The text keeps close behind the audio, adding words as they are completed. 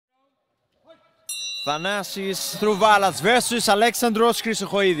Thanasis Throuvalas versus Alexandros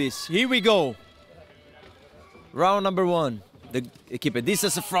Chrisochoidis. Here we go. Round number 1. Keep it. This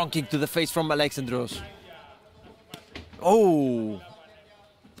is a front kick to the face from Alexandros. Oh.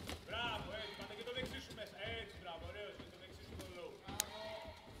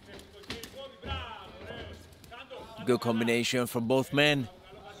 Good combination from both men.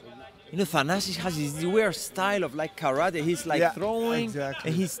 You know, Thanasis has his weird style of like karate. He's like throwing,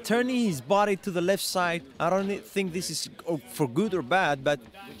 and he's turning his body to the left side. I don't think this is for good or bad, but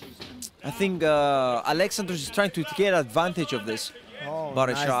I think Alexandros is trying to get advantage of this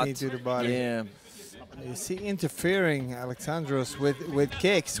body shot. Knee to the body. Yeah. You see interfering Alexandros with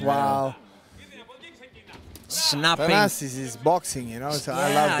kicks while snapping. Thanasis is boxing, you know, so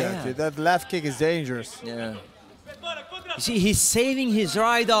I love that. Yeah. That left kick is dangerous. Yeah. You see, he's saving his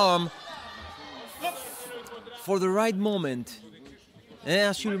right arm for the right moment. And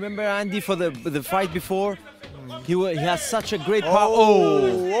as you remember, Andy, for the fight before, he has such a great power.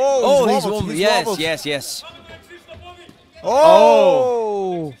 He's wobbled. Yes.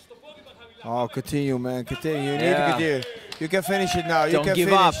 Oh, continue, man, continue. You need to continue. You can finish it now. Don't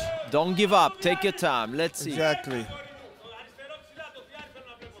give up. Don't give up. Take your time. Let's see. Exactly.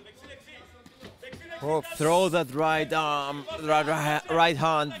 Throw that right arm, right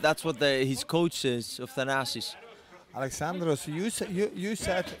hand. That's what his coach says of Thanasis. Alexandros, you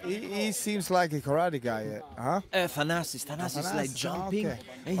said he seems like a karate guy, huh? Thanasis is like jumping,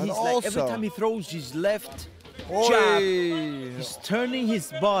 and he's like every time he throws his left jab, he's turning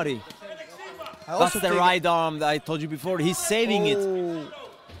his body. That's the right arm that I told you before. He's saving it.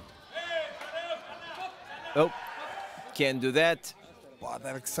 Oh, can't do that. But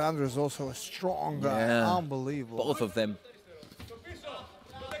Alexandros is also a strong guy. Yeah. Unbelievable. Both of them.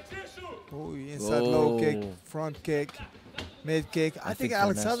 Oh, inside low kick, front kick, mid kick. I think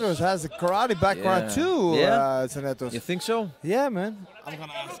Alexandros has a karate background too, Zanetos. You think so? Yeah, man.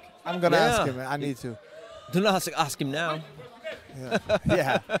 I'm gonna ask him. I need to. Do not ask him now.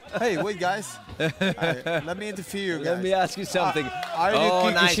 Yeah. Hey, wait, guys. Let me interfere, guys. Let me ask you something.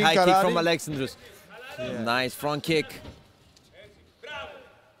 Nice high kick from Alexandros. Yeah. Nice front kick.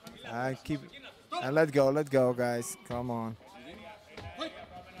 And let go, guys. Come on.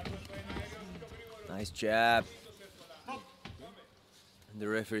 Nice jab. And the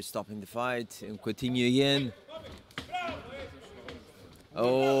referee stopping the fight and continue again.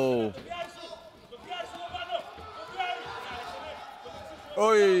 Oh.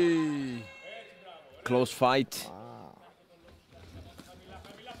 Oi. Close fight.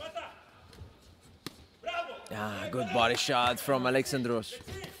 Good body shot from Alexandros.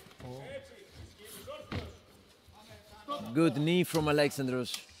 Good knee from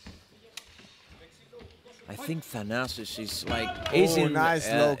Alexandros. I think Thanasis is like... nice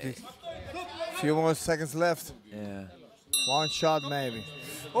low kick. Few more seconds left. Yeah. One shot maybe.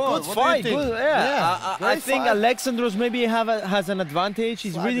 Good fight. Good, I think Alexandros maybe has an advantage.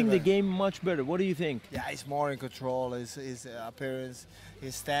 He's reading the game much better. What do you think? Yeah, he's more in control. His appearance,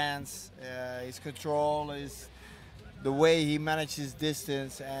 his stance, his control, the way he manages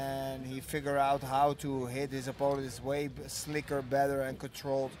distance, and he figure out how to hit his opponent is way slicker, better, and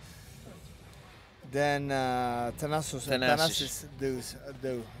controlled than Thanasis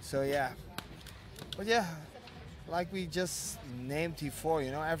do. So yeah, but yeah, like we just named before,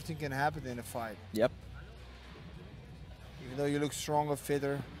 you know, everything can happen in a fight. Yep. Even though you look stronger,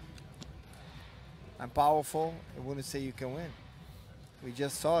 fitter, and powerful, I wouldn't say you can win. We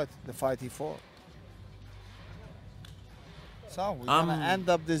just saw it, the fight he fought. So we're gonna end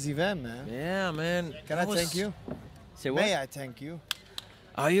up this event, man. Yeah, man. Can I thank you? Say what? May I thank you?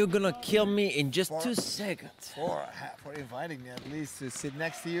 Are you gonna kill me in just 2 seconds? For inviting me at least to sit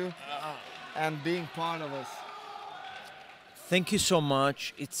next to you and being part of us. Thank you so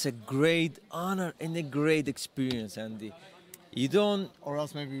much. It's a great honor and a great experience, Andy. You don't... Or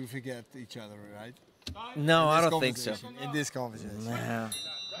else maybe we forget each other, right? No, I don't think so. In this conversation. Nah.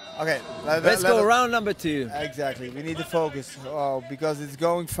 Okay, let's go round number 2. Exactly, we need to focus because it's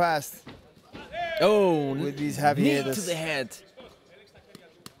going fast. Oh, with these heavy hitters. To the head.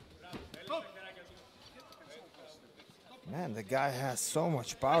 Man, the guy has so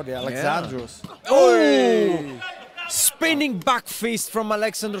much power, the Alexandros. Yeah. Oh! Spinning back fist from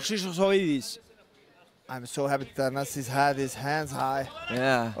Alexandros Chrisochoidis. I'm so happy Thanasis had his hands high.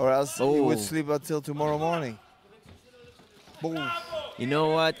 Yeah. Or else he would sleep until tomorrow morning. Boom. You know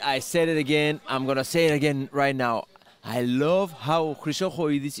what? I said it again. I'm going to say it again right now. I love how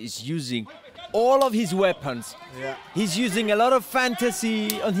Chrisochoidis is using all of his weapons. Yeah. He's using a lot of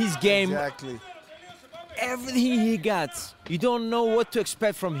fantasy on his game. Exactly. Everything he got, you don't know what to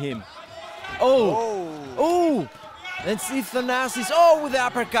expect from him. Oh! Oh! And see Thanasis, oh, with the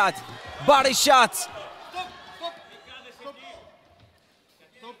uppercut. Body shots.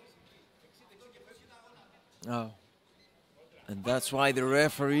 Oh. And that's why the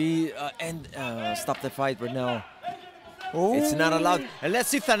referee stopped the fight right now. Oh. It's not allowed. And let's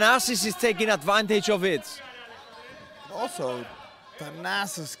see, Thanasis is taking advantage of it. Also,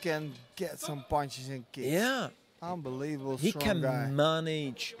 Thanasis can get some punches and kicks. Yeah. Unbelievable He strong can guy.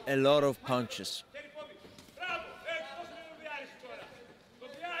 manage a lot of punches.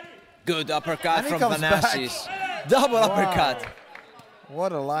 Good uppercut from Thanasis. Double uppercut.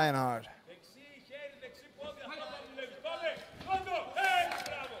 What a Lionheart.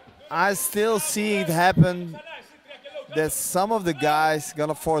 I still see it happen that some of the guys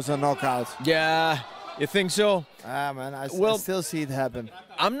gonna force a knockout. Yeah, you think so? Ah, man, I still see it happen.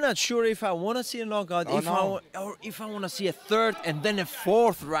 I'm not sure if I want to see a knockout, or if I want to see a third and then a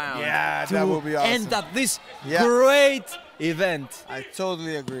fourth round. Yeah, that would be awesome. End up this great event. I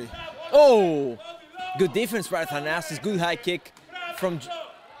totally agree. Oh, good defense by Thanasis. Good high kick from.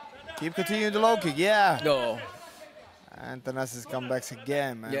 Keep continuing the low kick. Yeah. No. And Thanasis comebacks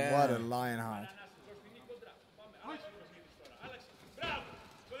again, man. Yeah. What a Lionheart.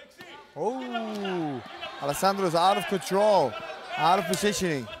 Oh, Alexandros out of control, out of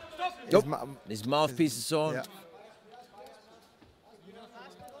positioning. Nope. His mouthpiece is on. Yeah.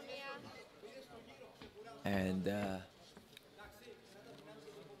 And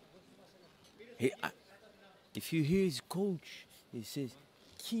if you hear his coach, he says,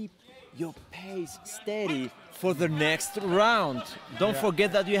 keep your pace steady for the next round. Don't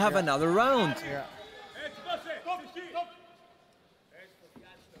forget that you have another round. Yeah.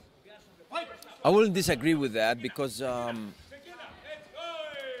 I wouldn't disagree with that because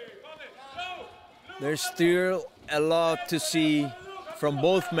there's still a lot to see from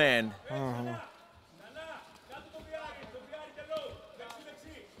both men.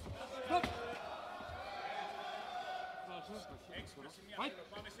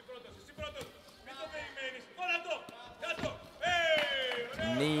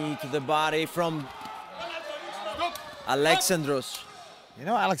 Knee to the body from Alexandros. You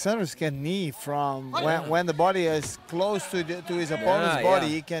know, Alexandros can knee from when the body is close to his opponent's body.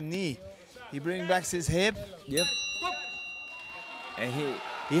 He can knee. He brings back his hip. Yep. And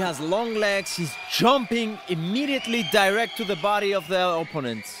he has long legs. He's jumping immediately direct to the body of the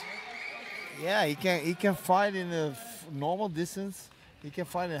opponents. Yeah, he can fight in a normal distance. He can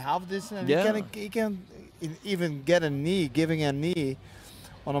fight in half distance. And he can even get a knee, giving a knee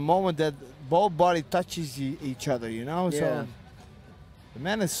on a moment that both body touches each other. You know, so. The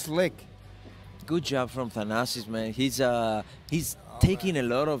man is slick. Good job from Thanasis, man. He's taking a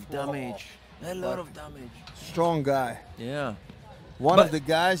lot of damage. A lot of damage. Strong guy. Yeah. One of the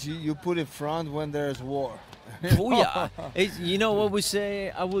guys you put in front when there's war. Oh yeah. You know what we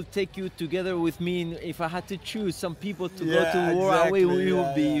say? I will take you together with me. If I had to choose some people to go to war, away we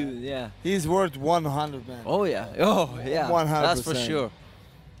would be you. Yeah. He's worth 100, man. Oh yeah. Oh yeah. 100%. That's for sure.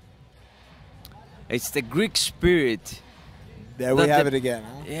 It's the Greek spirit. There we have it again.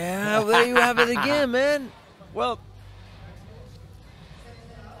 Huh? Yeah, there you have it again, man. Well,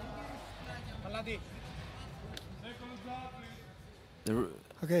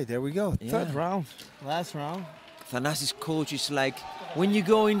 okay, there we go. Third round, last round. Thanasis' coach is like, when you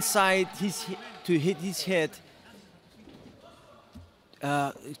go inside to hit his head,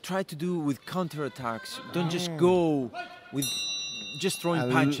 try to do with counterattacks. Don't just go with just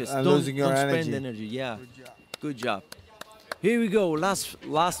throwing punches. Don't spend energy. Yeah, good job. Here we go,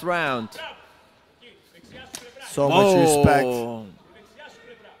 last round. So much respect.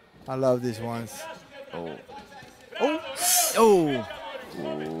 I love these ones. Oh.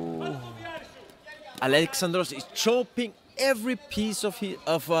 Alexandros is chopping every piece of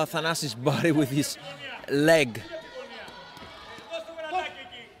Thanasis' body with his leg.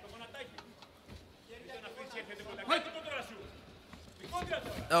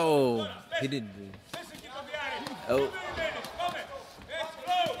 Oh, he didn't. Oh.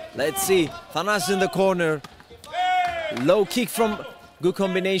 Let's see, Thanasis in the corner. Low kick from, good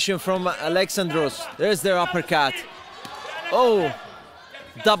combination from Alexandros. There's their uppercut. Oh,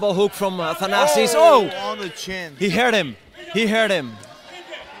 double hook from Thanasis. Oh, on the chin. He hurt him. He hurt him.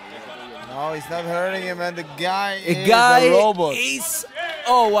 No, he's not hurting him, and the guy is a robot.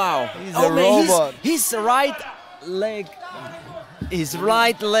 Oh wow. He's a robot. His right leg. His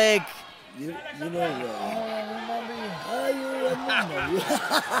right leg. You know.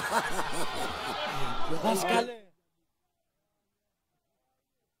 Pascal.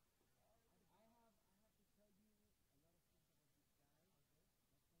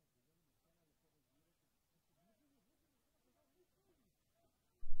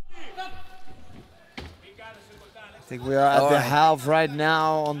 think we are at the half right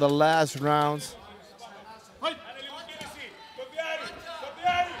now on the last rounds.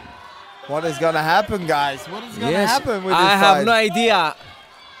 What is gonna happen, guys? What is gonna happen with this fight? I have no idea.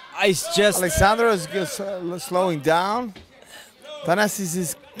 It's just Alexandros is slowing down. Thanasis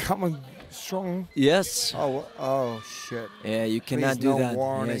is coming strong. Yes. Oh shit. Yeah, you cannot do that. No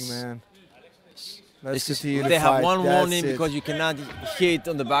warning, man. Let's continue they have one warning because you cannot hit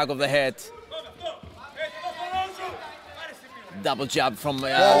on the back of the head. Double jab from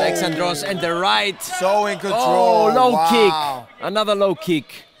Alexandros and the right. So in control. Oh, low kick. Another low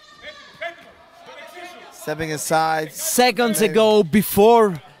kick. Stepping aside. Seconds ago,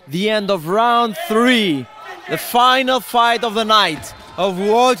 before the end of round 3, the final fight of the night of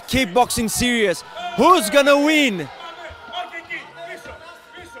World Kickboxing Series. Who's gonna win?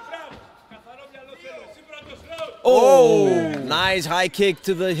 Oh, nice high kick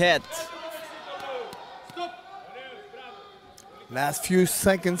to the head. Last few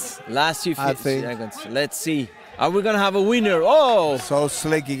seconds. Last few seconds. Let's see. Are we gonna have a winner? Oh, so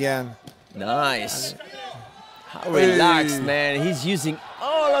slick again. Nice. How relaxed, man. He's using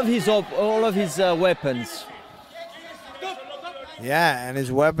all of his weapons. Yeah, and his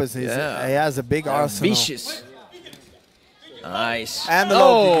weapons. He has a big arsenal. Vicious. Nice. And the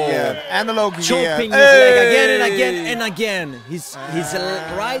low kick again. And the low kick chopping his leg again and again and again.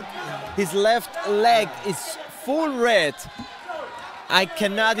 His left leg is full red. I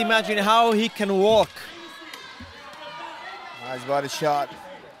cannot imagine how he can walk. Nice body shot.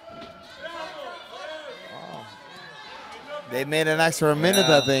 Oh. They made an extra minute,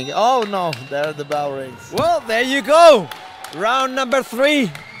 I think. Oh no, there the bell rings. Well, there you go. Round number 3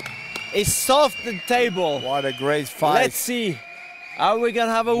 is off the table. What a great fight. Let's see. Are we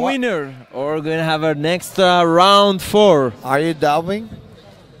gonna have a winner or we're gonna have our next round 4? Are you doubting?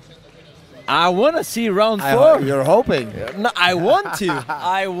 I want to see round 4. You're hoping? No, I want to.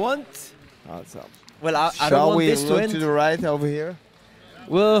 I want. Awesome. Well, I don't want this to end. Shall we look to the right over here?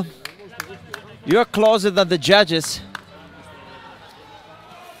 Well, you're closer than the judges.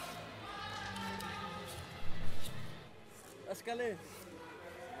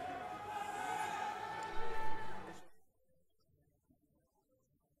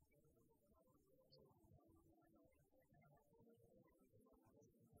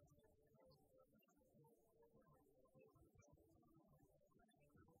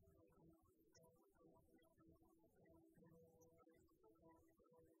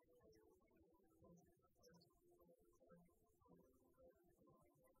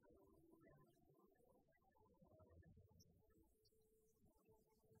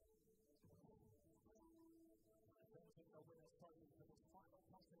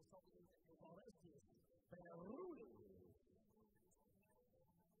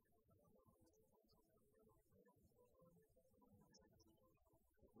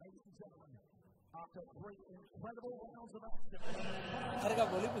 After 3 incredible rounds of action.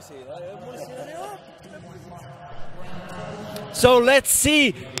 So let's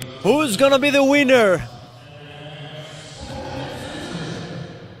see who's gonna be the winner.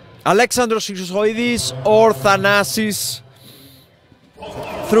 Alexandros Chrisochoidis or Thanasis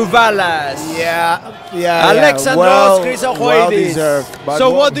Throuvalas. Alexandros Chrisochoidis. Well deserved. So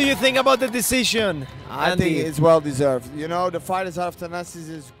what do you think about the decision? I think it's well deserved. You know, the fighters out of Thanasis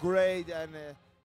is great, and